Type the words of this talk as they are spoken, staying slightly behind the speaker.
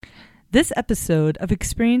This episode of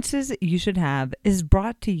Experiences You Should Have is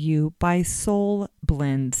brought to you by Soul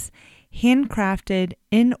Blends, handcrafted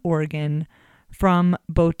in Oregon from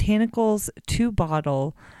botanicals to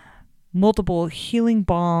bottle, multiple healing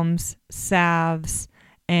balms, salves,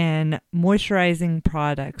 and moisturizing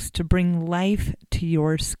products to bring life to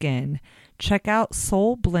your skin. Check out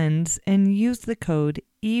Soul Blends and use the code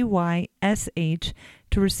EYSH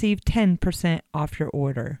to receive 10% off your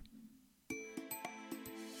order.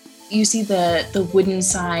 You see the wooden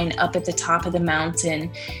sign up at the top of the mountain,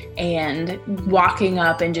 and walking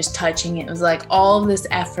up and just touching it was like all of this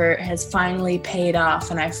effort has finally paid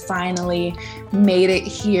off, and I finally made it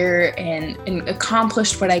here and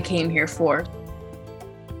accomplished what I came here for.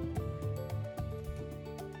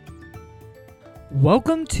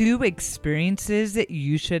 Welcome to Experiences That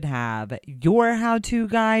You Should Have, your how-to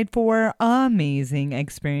guide for amazing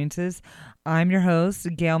experiences. I'm your host,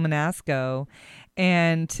 Gail Manasco,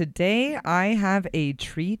 and today I have a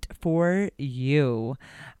treat for you.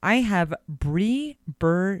 I have Bree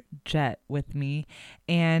Burgett with me,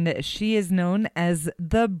 and she is known as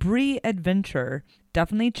the Bree Adventure.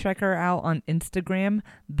 Definitely check her out on Instagram,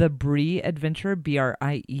 the Bree Adventure,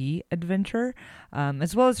 BRIE Adventure,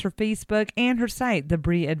 as well as her Facebook and her site,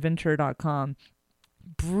 thebreeadventure.com.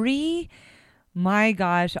 Bree, my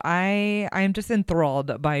gosh, I'm just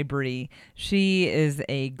enthralled by Bree. She is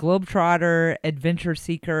a globetrotter, adventure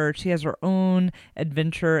seeker. She has her own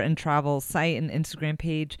adventure and travel site and Instagram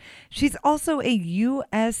page. She's also a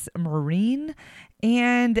U.S. Marine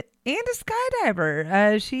and a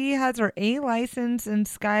skydiver. She has her A license in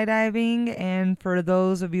skydiving. And for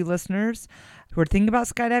those of you listeners who are thinking about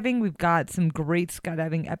skydiving, we've got some great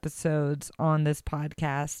skydiving episodes on this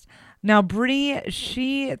podcast. Now, Bree,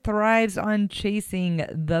 she thrives on chasing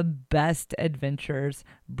the best adventures,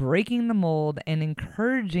 breaking the mold, and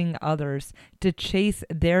encouraging others to chase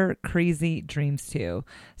their crazy dreams too.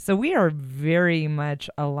 So we are very much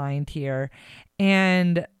aligned here.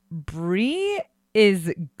 And Bree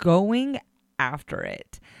is going after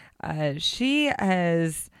it. She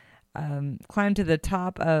has climbed to the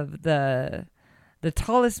top of the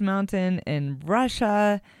tallest mountain in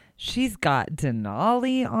Russia. She's got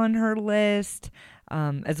Denali on her list,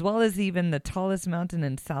 as well as even the tallest mountain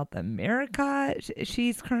in South America.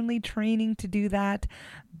 She's currently training to do that.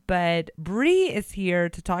 But Bree is here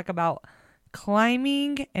to talk about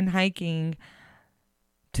climbing and hiking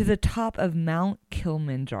to the top of Mount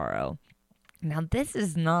Kilimanjaro. Now, this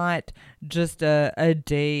is not just a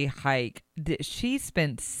day hike. She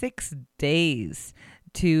spent 6 days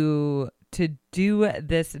to do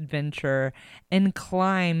this adventure and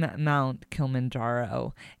climb Mount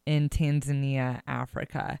Kilimanjaro in Tanzania,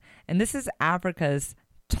 Africa. And this is Africa's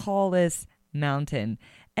tallest mountain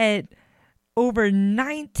at over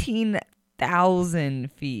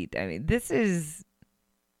 19,000 feet. I mean, this is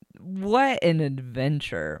what an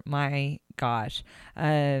adventure. My gosh.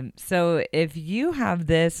 So if you have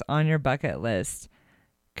this on your bucket list,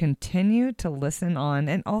 continue to listen on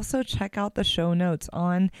and also check out the show notes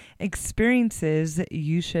on Experiences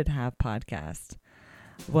You Should Have podcast.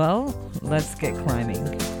 Well, let's get climbing.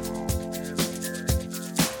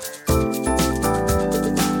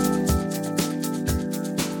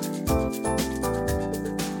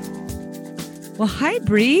 Well, hi,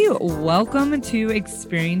 Bree. Welcome to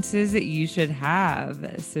Experiences That You Should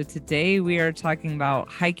Have. So today we are talking about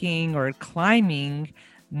hiking or climbing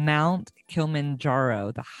Mount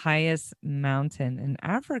Kilimanjaro, the highest mountain in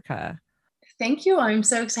Africa. Thank you. I'm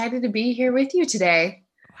so excited to be here with you today.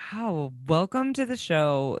 Wow. Welcome to the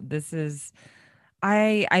show. This is,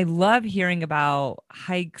 I love hearing about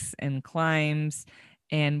hikes and climbs,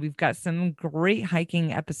 and we've got some great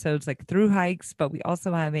hiking episodes like through hikes, but we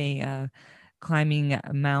also have a climbing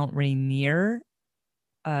Mount Rainier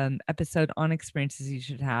episode on Experiences You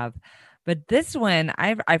Should Have. But this one,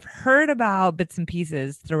 I've heard about bits and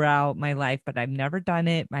pieces throughout my life, but I've never done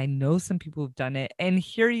it. I know some people who've done it. And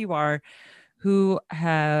here you are who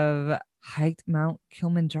have hiked Mount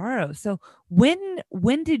Kilimanjaro. So when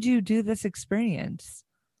did you do this experience?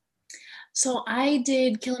 So I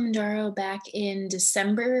did Kilimanjaro back in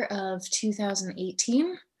December of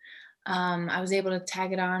 2018. I was able to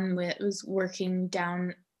tag it on with, was working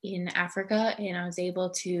down in Africa, and I was able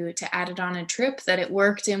to add it on a trip that it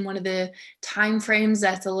worked in one of the time frames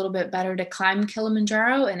that's a little bit better to climb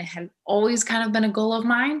Kilimanjaro, and it had always kind of been a goal of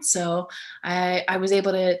mine, so I was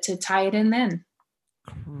able to tie it in then.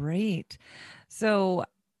 Great. So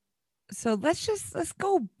let's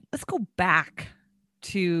go back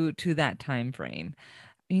to that time frame.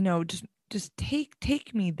 You know, just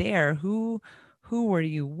take me there. Who were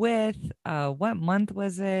you with? What month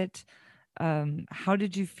was it? How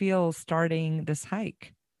did you feel starting this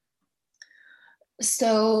hike?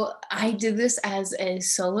 So I did this as a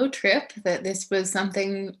solo trip, that this was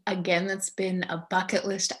something again that's been a bucket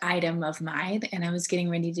list item of mine, and I was getting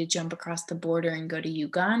ready to jump across the border and go to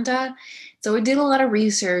Uganda. So I did a lot of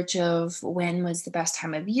research of when was the best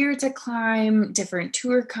time of year to climb, different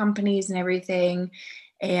tour companies and everything.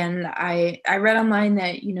 And I read online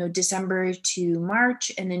that, December to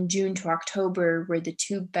March and then June to October were the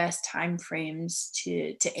two best time frames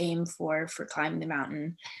to aim for climbing the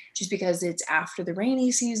mountain, just because it's after the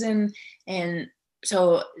rainy season. And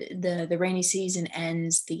so the rainy season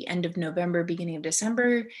ends the end of November, beginning of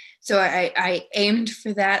December. So I aimed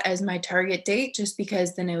for that as my target date, just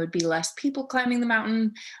because then it would be less people climbing the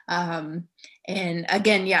mountain. And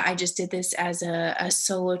again, yeah, I just did this as a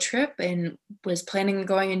solo trip and was planning on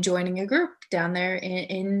going and joining a group down there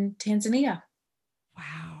in Tanzania.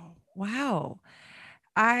 Wow. Wow.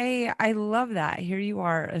 I love that. Here you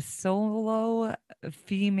are, a solo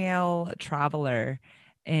female traveler,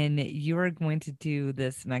 and you are going to do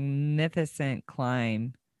this magnificent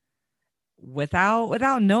climb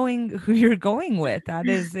without knowing who you're going with. That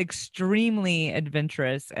is extremely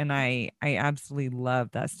adventurous, and I absolutely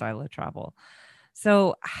love that style of travel.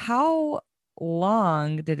 So, how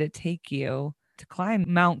long did it take you to climb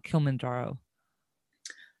Mount Kilimanjaro?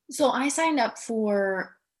 So I signed up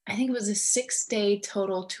for, I think it was a 6-day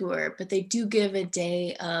total tour, but they do give a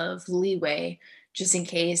day of leeway just in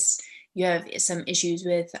case you have some issues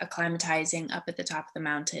with acclimatizing up at the top of the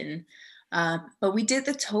mountain. But we did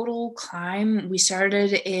the total climb. We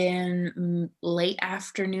started in late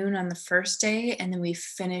afternoon on the first day, and then we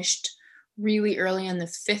finished really early on the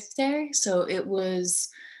fifth day. So it was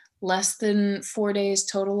less than 4 days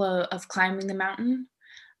total of climbing the mountain.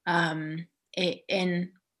 And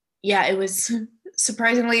yeah, it was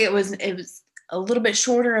surprisingly, it was a little bit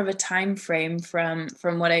shorter of a time frame from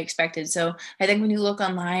what I expected. So I think when you look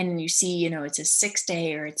online and you see, it's a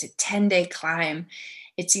 6-day or it's a 10-day climb,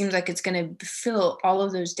 it seems like it's going to fill all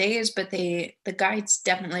of those days, but the guides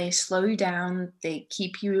definitely slow you down. They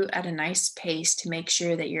keep you at a nice pace to make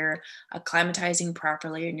sure that you're acclimatizing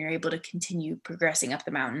properly and you're able to continue progressing up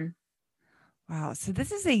the mountain. Wow. So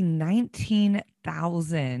this is a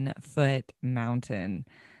 19,000-foot mountain.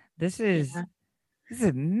 This is Yeah. this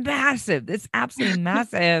is massive. It's absolutely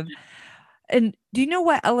massive. And do you know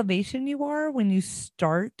what elevation you are when you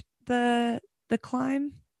start the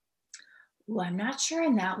climb? Well, I'm not sure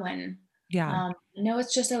on that one. Yeah. I know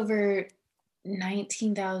it's just over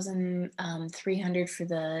 19,300 for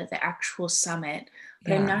the actual summit,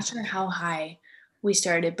 but I'm Yeah. not sure how high we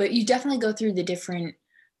started. But you definitely go through the different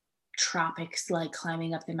tropics, like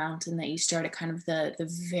climbing up the mountain, that you start at kind of the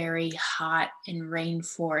very hot and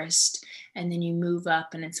rainforest, and then you move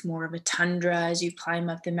up and it's more of a tundra as you climb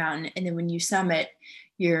up the mountain. And then when you summit,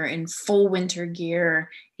 you're in full winter gear.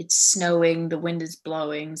 It's snowing, the wind is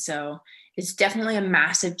blowing. So it's definitely a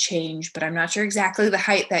massive change, but I'm not sure exactly the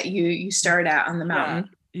height that you start at on the Yeah.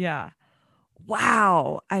 mountain. Yeah.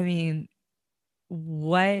 Wow. I mean,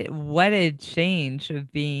 what a change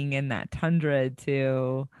of being in that tundra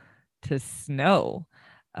to snow.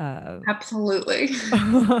 Uh Absolutely.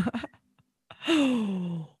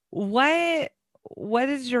 what what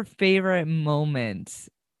is your favorite moment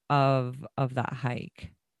of that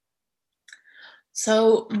hike?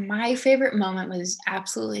 So my favorite moment was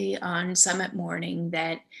absolutely on summit morning,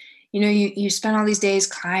 that you spend all these days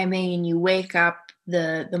climbing and you wake up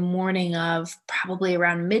the morning of probably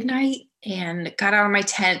around midnight, and got out of my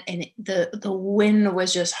tent, and the wind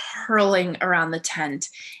was just hurling around the tent.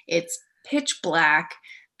 It's pitch black.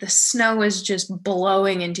 The snow is just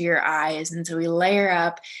blowing into your eyes, and so we layer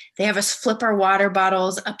up. They have us flip our water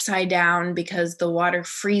bottles upside down because the water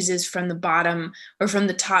freezes from the bottom or from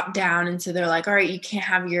the top down, and so they're like, all right, you can't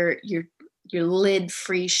have your lid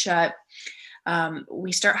freeze shut.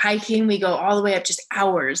 We start hiking. We go all the way up, just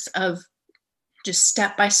hours of just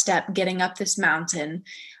step by step getting up this mountain.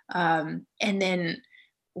 And then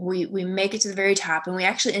we make it to the very top, and we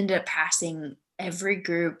actually ended up passing every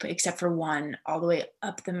group except for one all the way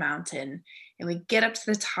up the mountain. And we get up to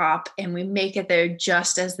the top and we make it there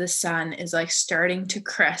just as the sun is like starting to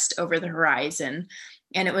crest over the horizon.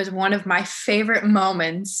 And it was one of my favorite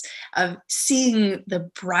moments of seeing the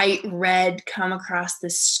bright red come across the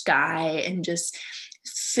sky and just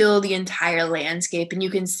fill the entire landscape. And you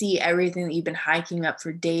can see everything that you've been hiking up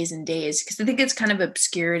for days and days, because I think it's kind of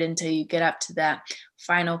obscured until you get up to that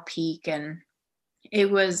final peak. And it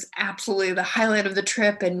was absolutely the highlight of the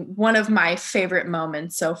trip and one of my favorite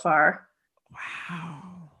moments so far.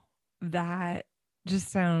 Wow. That just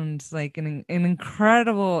sounds like an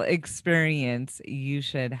incredible experience you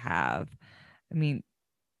should have. I mean,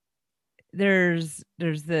 there's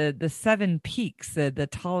the seven peaks, the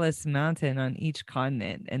tallest mountain on each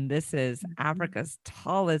continent, and this is Mhm. Africa's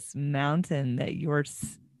tallest mountain that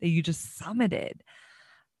that you just summited.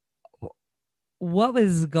 What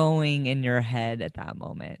was going in your head at that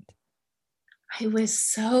moment? I was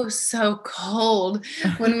so cold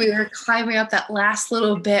when we were climbing up that last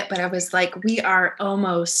little bit, but I was like, we are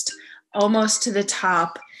almost to the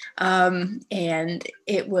top. And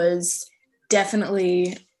it was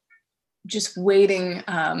definitely just waiting,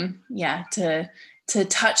 yeah, to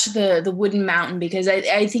touch the wooden mountain, because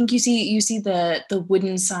I think you see the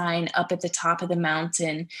wooden sign up at the top of the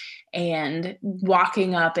mountain, and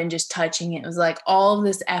walking up and just touching it was like all of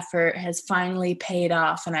this effort has finally paid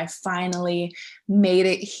off, and I finally made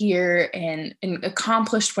it here and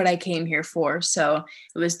accomplished what I came here for. So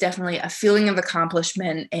it was definitely a feeling of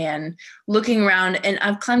accomplishment, and looking around, and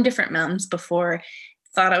I've climbed different mountains before,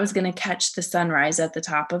 thought I was going to catch the sunrise at the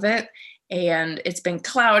top of it, and it's been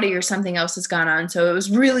cloudy or something else has gone on. So it was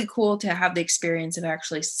really cool to have the experience of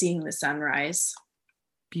actually seeing the sunrise.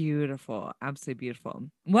 Beautiful, absolutely beautiful.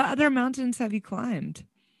 What other mountains have you climbed?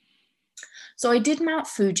 So I did Mount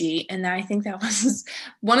Fuji, and I think that was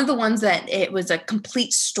one of the ones that it was a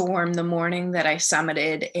complete storm the morning that I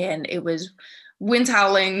summited, and it was winds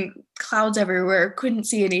howling, clouds everywhere, couldn't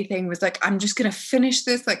see anything. Was like, I'm just gonna finish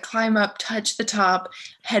this, like climb up, touch the top,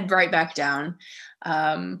 head right back down.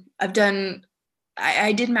 I've done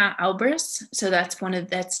I did Mount Elbrus, so that's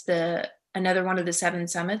the another one of the seven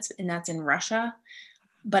summits, and that's in Russia.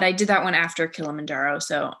 But I did that one after Kilimanjaro,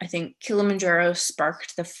 so I think Kilimanjaro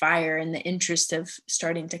sparked the fire and the interest of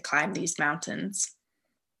starting to climb these mountains.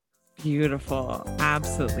 Beautiful,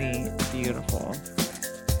 absolutely beautiful.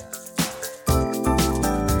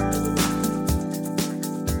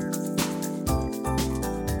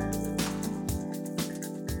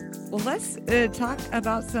 Well, let's talk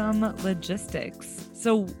about some logistics.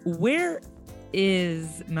 So, where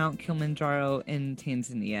is Mount Kilimanjaro in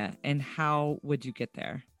Tanzania, and how would you get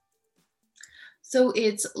there? So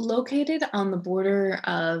it's located on the border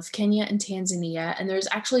of Kenya and Tanzania, and there's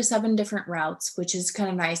actually seven different routes, which is kind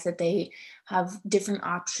of nice that they have different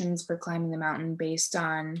options for climbing the mountain based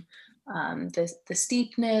on the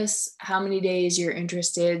steepness, how many days you're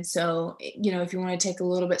interested. So, if you want to take a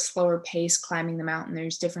little bit slower pace climbing the mountain,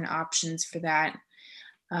 there's different options for that.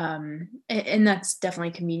 And that's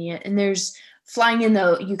definitely convenient. And there's flying in,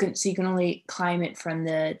 though, you can only climb it from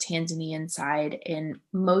the Tanzanian side, and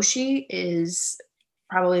Moshi is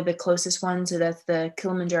probably the closest one, so that's the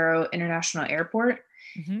Kilimanjaro International Airport.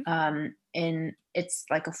 Hmm. And it's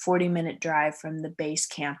like a 40-minute drive from the base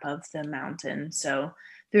camp of the mountain, so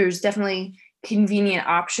there's definitely convenient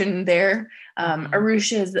option there. Hmm.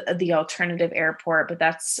 Arusha is the alternative airport, but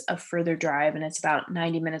that's a further drive, and it's about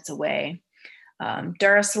 90 minutes away.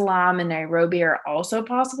 Dar es Salaam and Nairobi are also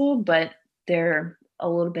possible, but they're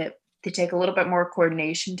they take a little bit more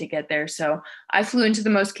coordination to get there. So I flew into the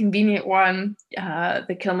most convenient one,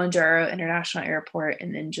 the Kilimanjaro International Airport,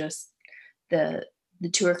 and then just the the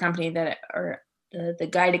tour company or the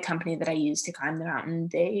guided company that I used to climb the mountain.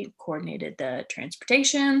 They coordinated the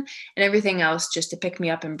transportation and everything else just to pick me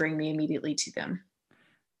up and bring me immediately to them.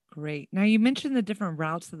 Great. Now, you mentioned the different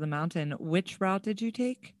routes of the mountain. Which route did you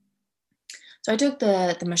take? So I took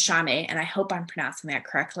the Mashame, and I hope I'm pronouncing that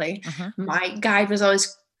correctly. Uh huh. My guide was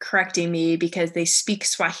always correcting me because they speak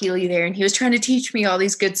Swahili there, and he was trying to teach me all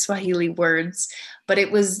these good Swahili words. But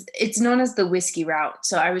it's known as the whiskey route.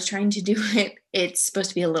 So I was trying to do it. It's supposed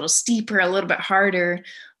to be a little steeper, a little bit harder,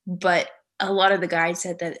 but a lot of the guides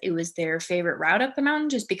said that it was their favorite route up the mountain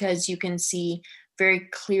just because you can see very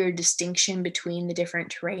clear distinction between the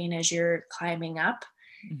different terrain as you're climbing up,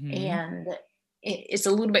 Hmm. and it's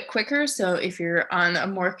a little bit quicker. So if you're on a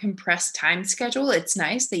more compressed time schedule, it's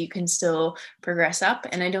nice that you can still progress up.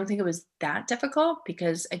 And I don't think it was that difficult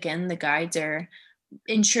because, again, the guides are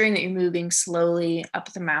ensuring that you're moving slowly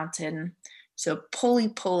up the mountain. So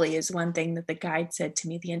pulley is one thing that the guide said to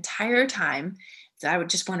me the entire time. So I would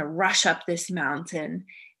just want to rush up this mountain.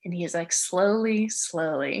 And he's like, slowly,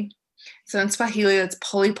 slowly. So in Swahili, it's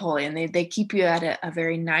pole, and they keep you at a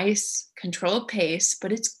very nice, controlled pace,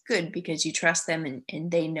 but it's good because you trust them, and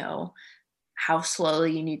they know how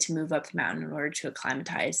slowly you need to move up the mountain in order to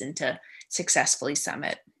acclimatize and to successfully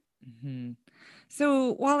summit. Hmm.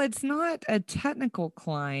 So, while it's not a technical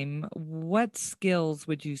climb, what skills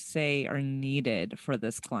would you say are needed for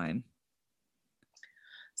this climb?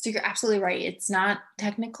 So you're absolutely right. It's not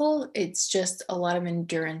technical, it's just a lot of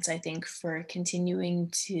endurance, I think, for continuing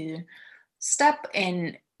to step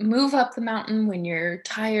and move up the mountain when you're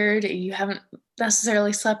tired. You haven't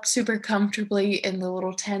necessarily slept super comfortably in the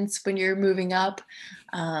little tents when you're moving up.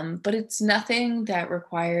 But it's nothing that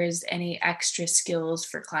requires any extra skills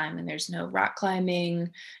for climbing. There's no rock climbing,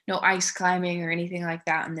 no ice climbing, or anything like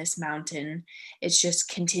that on this mountain. It's just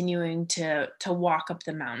continuing to walk up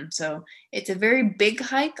the mountain. So it's a very big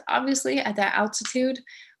hike, obviously, at that altitude,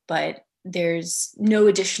 but there's no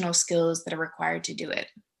additional skills that are required to do it.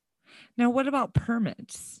 Now, what about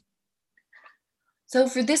permits? So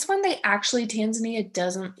for this one, Tanzania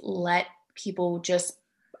doesn't let people just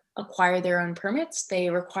acquire their own permits. They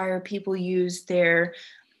require people use their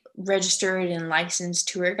registered and licensed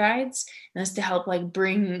tour guides. And that's to help like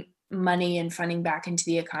bring money and funding back into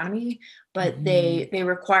the economy. But Mhm. they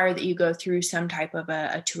require that you go through some type of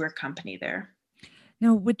a tour company there.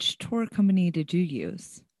 Now, which tour company did you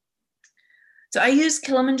use? So I used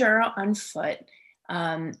Kilimanjaro on foot.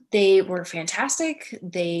 They were fantastic.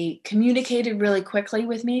 They communicated really quickly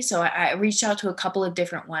with me. So I reached out to a couple of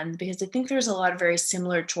different ones because I think there's a lot of very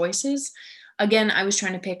similar choices. Again, I was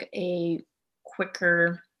trying to pick a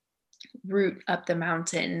quicker route up the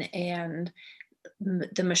mountain, and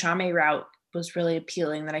the Mashame route was really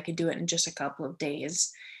appealing that I could do it in just a couple of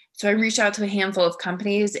days. So I reached out to a handful of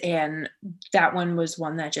companies, and that one was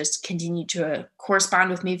one that just continued to correspond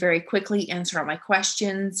with me very quickly, answer all my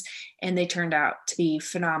questions, and they turned out to be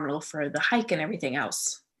phenomenal for the hike and everything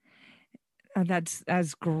else.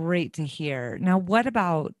 That's great to hear. Now, what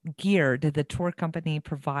about gear? Did the tour company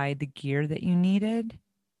provide the gear that you needed?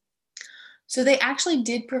 So they actually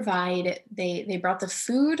did provide they brought the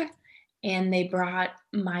food and they brought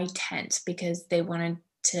my tent because they wanted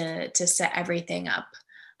to set everything up.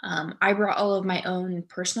 I brought all of my own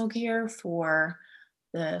personal gear for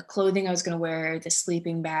the clothing I was going to wear, the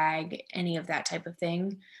sleeping bag, any of that type of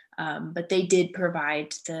thing. But they did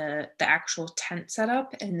provide the actual tent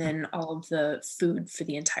setup and then all of the food for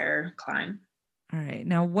the entire climb. All right.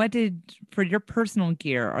 Now, for your personal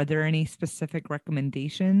gear, are there any specific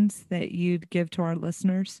recommendations that you'd give to our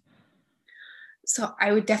listeners? So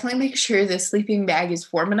I would definitely make sure the sleeping bag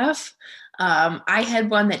is warm enough. I had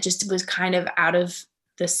one that just was kind of out of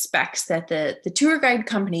the specs that the tour guide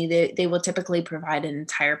company they will typically provide an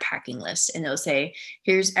entire packing list, and they'll say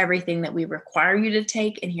here's everything that we require you to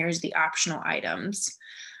take and here's the optional items.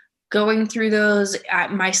 Going through those,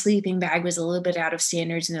 my sleeping bag was a little bit out of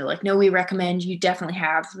standards, and they're like, no, we recommend you definitely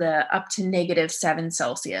have the up to -7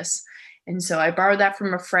 Celsius. And so I borrowed that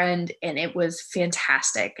from a friend, and it was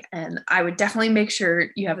fantastic. And I would definitely make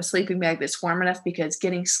sure you have a sleeping bag that's warm enough because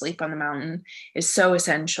getting sleep on the mountain is so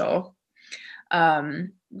essential.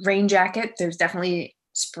 Rain jacket, there's definitely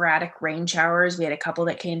sporadic rain showers. We had a couple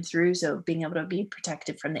that came through, so being able to be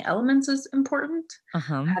protected from the elements is important.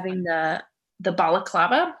 Uh-huh. Having the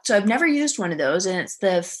balaclava. So I've never used one of those, and it's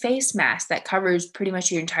the face mask that covers pretty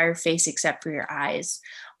much your entire face except for your eyes.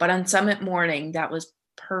 But on summit morning, that was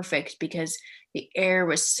perfect because the air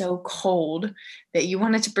was so cold that you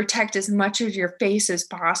wanted to protect as much of your face as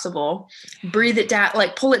possible. Breathe it down,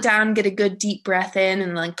 like pull it down, get a good deep breath in,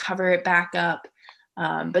 and then cover it back up.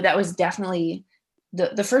 But that was definitely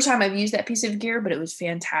the first time I've used that piece of gear, but it was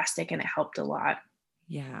fantastic and it helped a lot.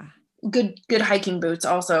 Yeah. Good hiking boots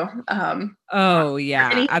also. Oh, For yeah,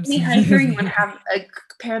 any hiker, you want absolutely. to have a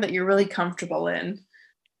pair that you're really comfortable in.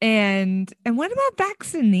 And what about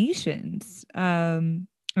vaccinations?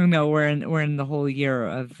 I know we're in the whole year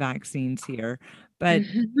of vaccines here, but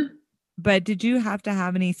Mhm. but did you have to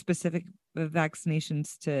have any specific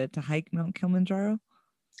vaccinations to hike Mount Kilimanjaro?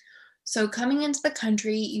 So coming into the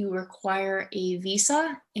country, you require a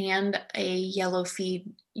visa and a yellow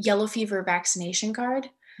fever vaccination card.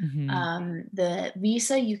 Mhm. The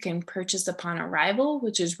visa you can purchase upon arrival,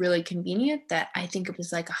 which is really convenient. That I think it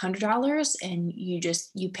was like $100, and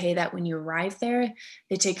you pay that when you arrive there.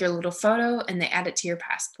 They take your little photo and they add it to your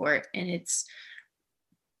passport, and it's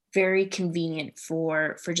very convenient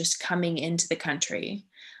for just coming into the country.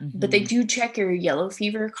 But they Mhm. do check your yellow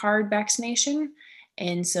fever card vaccination.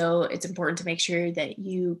 And so it's important to make sure that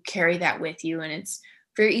you carry that with you. And it's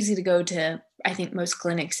very easy to go to, I think, most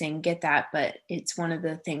clinics and get that, but it's one of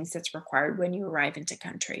the things that's required when you arrive into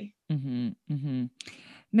country. Mhm. Mhm.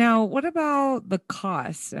 Now, what about the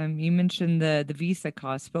costs? You mentioned the visa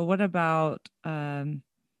costs, but what about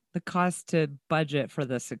the cost to budget for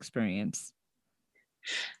this experience?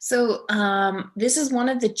 So, this is one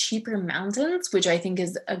of the cheaper mountains, which I think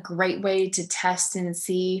is a great way to test and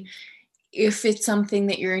see if it's something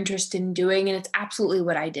that you're interested in doing. And it's absolutely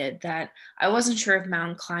what I did. That I wasn't sure if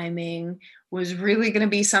mountain climbing was really going to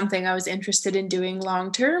be something I was interested in doing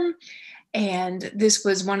long term. And this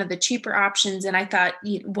was one of the cheaper options. And I thought,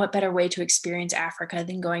 what better way to experience Africa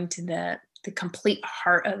than going to the complete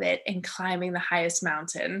heart of it and climbing the highest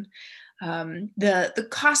mountain. The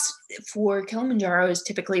cost for Kilimanjaro is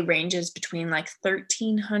typically ranges between like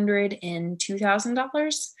 $1,300 and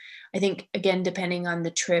 $2,000. I think, again, depending on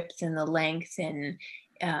the trips and the length, and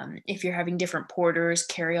if you're having different porters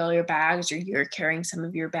carry all your bags or you're carrying some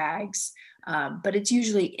of your bags, but it's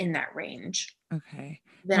usually in that range. Okay.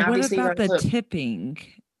 Then Now, what obviously you about the also, tipping?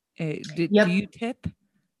 Do yep, you tip?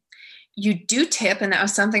 you do tip, and that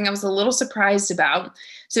was something I was a little surprised about.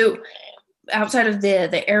 So outside of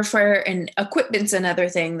the airfare and equipment's another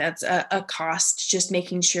thing that's a cost, just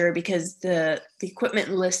making sure, because the equipment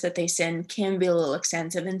list that they send can be a little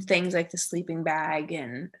extensive, and things like the sleeping bag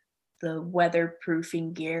and the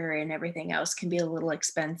weatherproofing gear and everything else can be a little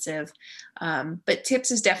expensive. But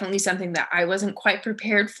tips is definitely something that I wasn't quite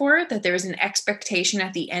prepared for, that there was an expectation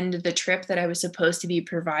at the end of the trip that I was supposed to be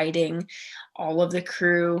providing all of the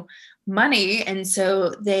crew money. And so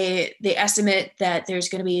they estimate that there's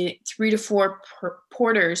going to be 3 to 4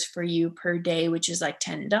 porters for you per day, which is like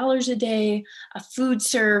 $10 a day, a food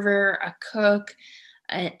server, a cook,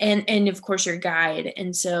 and of course your guide.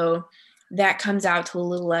 And so that comes out to a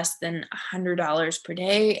little less than $100 per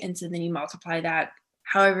day. And so then you multiply that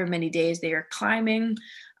however many days they are climbing.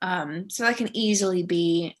 So that can easily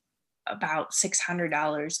be about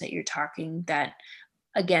 $600 that you're talking, that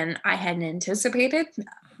again, I hadn't anticipated.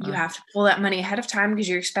 You Huh. have to pull that money ahead of time because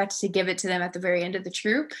you're expected to give it to them at the very end of the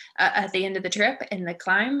trip, at the end of the trip and the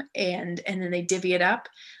climb, and then they divvy it up.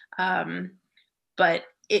 But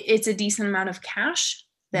it's a decent amount of cash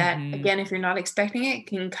that, Hmm. again, if you're not expecting it,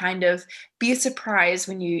 can kind of be a surprise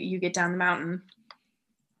when you get down the mountain.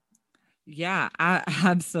 Yeah,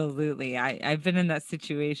 absolutely. I've been in that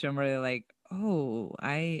situation where they're like, "Oh,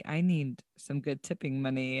 I need some good tipping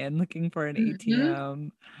money," and looking for an Mm-hmm.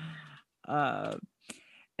 ATM. Uh,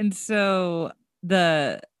 and so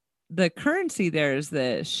the the currency there is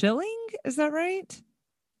the shilling. Is that right?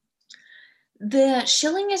 The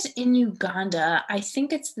shilling is in Uganda. I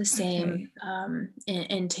think it's the same Okay.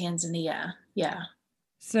 in Tanzania. Yeah.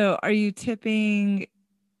 So are you tipping?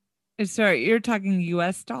 Sorry, you're talking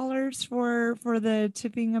US dollars for the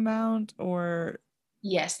tipping amount, or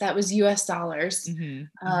Yes, that was US dollars. hmm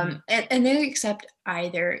hmm And they accept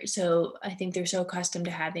either. So I think they're so accustomed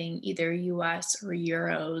to having either US or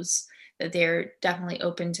euros that they're definitely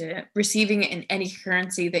open to receiving it in any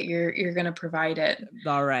currency that you're going to provide it.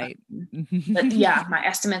 all right. But yeah, my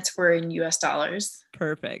estimates were in US dollars.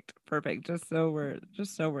 Perfect. Perfect. Just so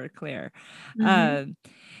we're clear. Hmm. Um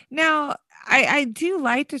Now I do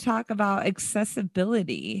like to talk about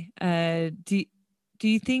accessibility. Do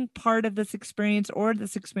you think part of this experience or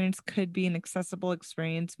this experience could be an accessible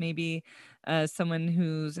experience, maybe someone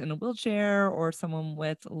who's in a wheelchair or someone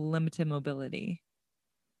with limited mobility?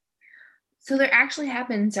 So there actually have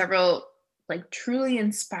been several like truly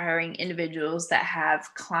inspiring individuals that have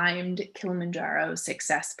climbed Kilimanjaro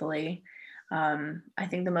successfully. I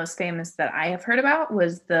think the most famous that I have heard about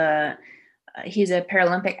was he's a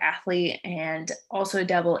Paralympic athlete and also a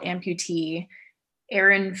double amputee,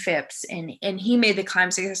 Aaron Phipps, and he made the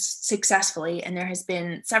climb successfully, and there has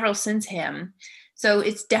been several since him. So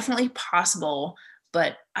it's definitely possible,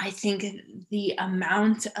 but I think the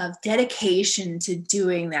amount of dedication to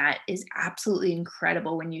doing that is absolutely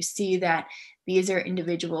incredible when you see that these are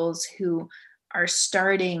individuals who are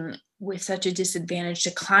starting with such a disadvantage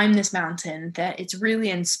to climb this mountain, that it's really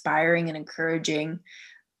inspiring and encouraging,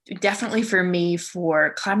 definitely for me,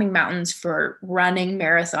 for climbing mountains, for running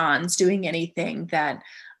marathons, doing anything, that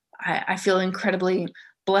I feel incredibly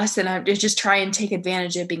blessed, and I just try and take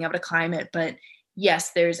advantage of being able to climb it. But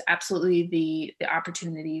yes, there's absolutely the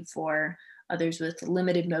opportunity for others with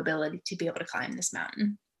limited mobility to be able to climb this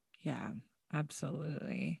mountain. Yeah,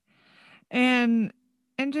 absolutely. And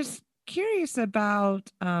just curious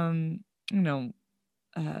about you know,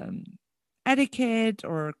 um etiquette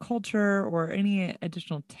or culture or any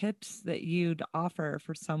additional tips that you'd offer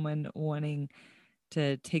for someone wanting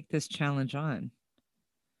to take this challenge on.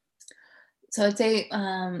 So I'd say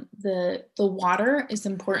the water is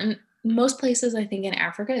important. Most places, I think in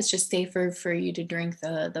Africa, it's just safer for you to drink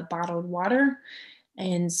the bottled water,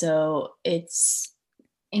 and so it's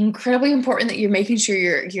incredibly important that you're making sure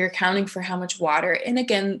you're accounting for how much water. And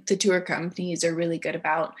again, the tour companies are really good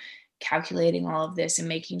about calculating all of this and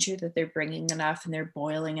making sure that they're bringing enough and they're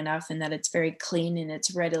boiling enough, and that it's very clean and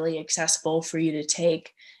it's readily accessible for you to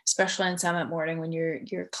take, especially on summit morning when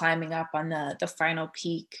you're climbing up on the final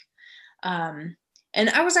peak. um, And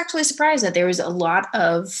I was actually surprised that there was a lot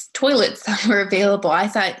of toilets that were available. I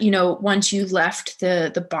thought, once you left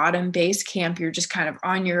the bottom base camp, you're just kind of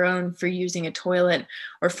on your own for using a toilet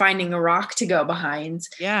or finding a rock to go behind.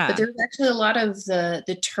 But Yeah. there was actually a lot of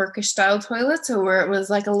the Turkish style toilets, so where it was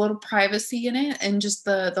like a little privacy in it and just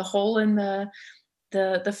the hole in the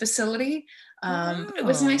facility. Oh, It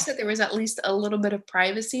was wow. nice that there was at least a little bit of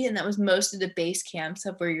privacy, and that was most of the base camps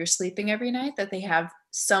of where you're sleeping every night, that they have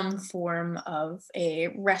some form of a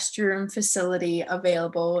restroom facility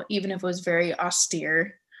available, even if it was very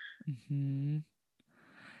austere. Hmm.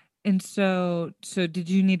 And so did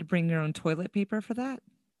you need to bring your own toilet paper for that?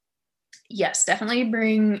 Yes, definitely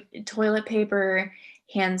bring toilet paper,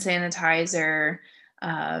 hand sanitizer.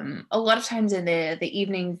 A lot of times in the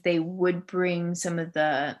evenings, they would bring some of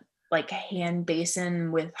the like hand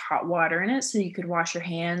basin with hot water in it, so you could wash your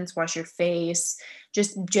hands, wash your face,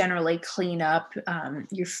 just generally clean up.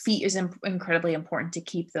 Your feet is incredibly important to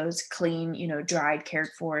keep those clean, dried, cared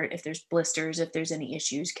for. If there's blisters, if there's any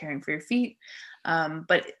issues caring for your feet,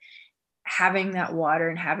 but having that water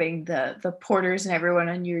and having the porters and everyone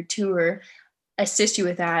on your tour assist you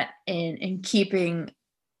with that and keeping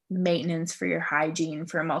maintenance for your hygiene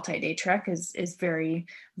for a multi-day trek is very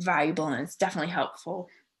valuable, and it's definitely helpful.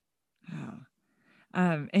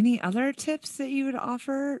 Oh. Any other tips that you would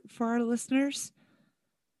offer for our listeners?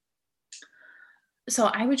 So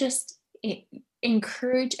I would just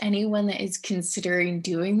encourage anyone that is considering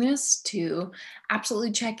doing this to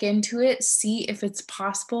absolutely check into it, see if it's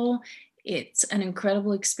possible. It's an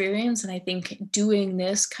incredible experience, and I think doing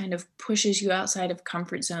this kind of pushes you outside of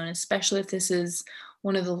comfort zone, especially if this is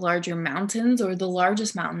one of the larger mountains or the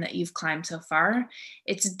largest mountain that you've climbed so far.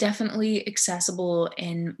 It's definitely accessible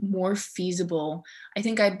and more feasible. I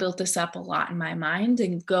think I built this up a lot in my mind,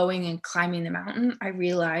 and going and climbing the mountain, I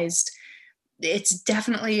realized it's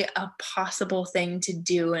definitely a possible thing to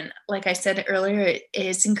do. And like I said earlier,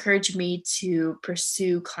 it's encouraged me to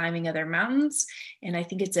pursue climbing other mountains. And I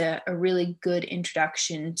think it's a really good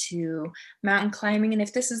introduction to mountain climbing. And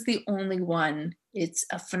if this is the only one, it's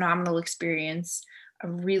a phenomenal experience, a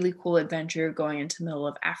really cool adventure going into the middle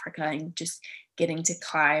of Africa, and just getting to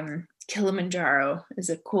climb Kilimanjaro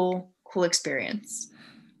is a cool experience.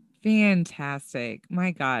 Fantastic.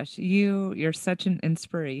 My gosh, you're such an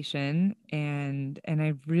inspiration, and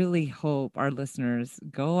I really hope our listeners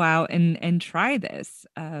go out and try this.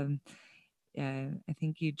 I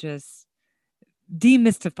think you just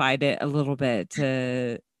demystified it a little bit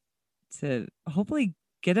to hopefully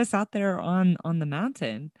get us out there on the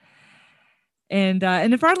mountain. And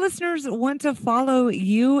if our listeners want to follow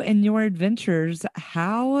you and your adventures,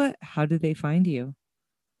 how do they find you?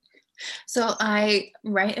 So I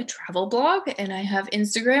write a travel blog and I have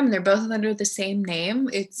Instagram. They're both under the same name.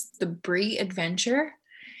 It's the Bree Adventure.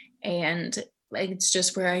 And it's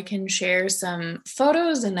just where I can share some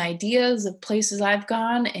photos and ideas of places I've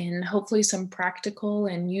gone, and hopefully some practical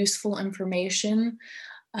and useful information,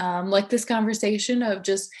 like this conversation of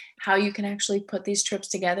just how you can actually put these trips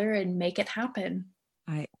together and make it happen.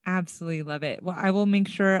 I absolutely love it. Well, I will make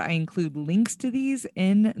sure I include links to these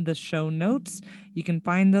in the show notes. You can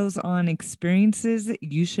find those on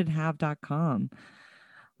experiencesyoushouldhave.com.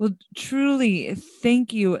 Well, truly,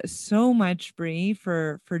 thank you so much, Bree,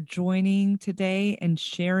 for joining today and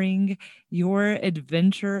sharing your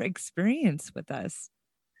adventure experience with us.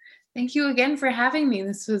 Thank you again for having me.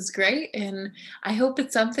 This was great. And I hope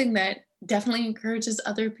it's something that definitely encourages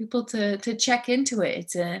other people to check into it.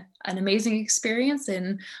 It's an amazing experience,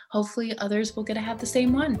 and hopefully others will get to have the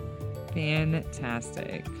same one.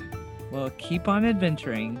 Fantastic. Well, keep on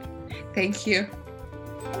adventuring. Thank you.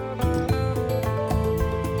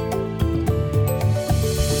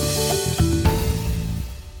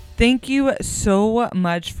 Thank you so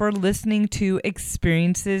much for listening to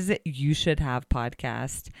Experiences You Should Have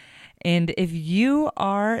podcast. And if you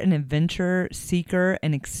are an adventure seeker,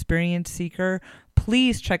 an experience seeker,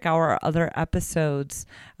 please check out our other episodes.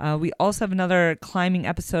 We also have another climbing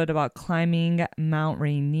episode about climbing Mount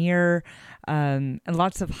Rainier, and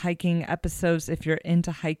lots of hiking episodes if you're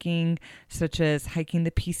into hiking, such as hiking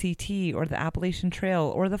the PCT or the Appalachian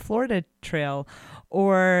Trail or the Florida Trail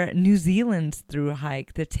or New Zealand's through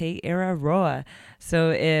hike, the Te Araroa. So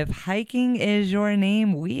if hiking is your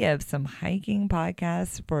name, we have some hiking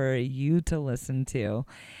podcasts for you to listen to.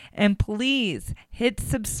 And please hit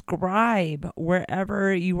subscribe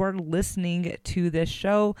wherever you are listening to this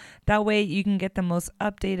show. That way you can get the most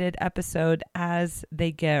updated episode as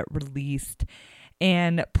they get released.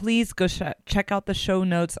 And please go check out the show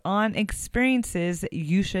notes on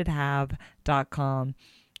experiencesyoushouldhave.com.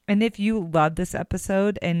 And if you love this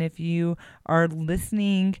episode and if you are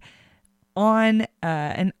listening on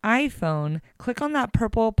an iPhone, click on that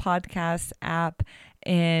purple podcast app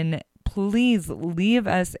and please leave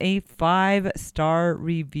us a 5-star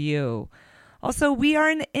review. Also, we are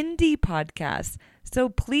an indie podcast, so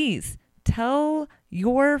please tell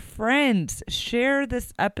your friends, share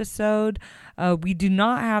this episode. We do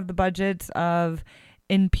not have the budgets of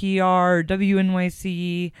NPR,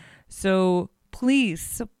 WNYC, so please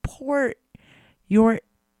support your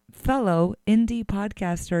fellow indie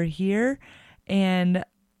podcaster here and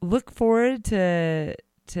look forward to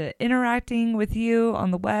interacting with you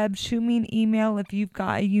on the web. Shoot me an email if you've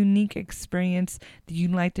got a unique experience that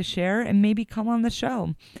you'd like to share and maybe come on the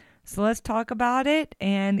show. So let's talk about it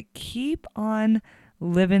and keep on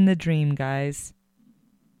living the dream, guys.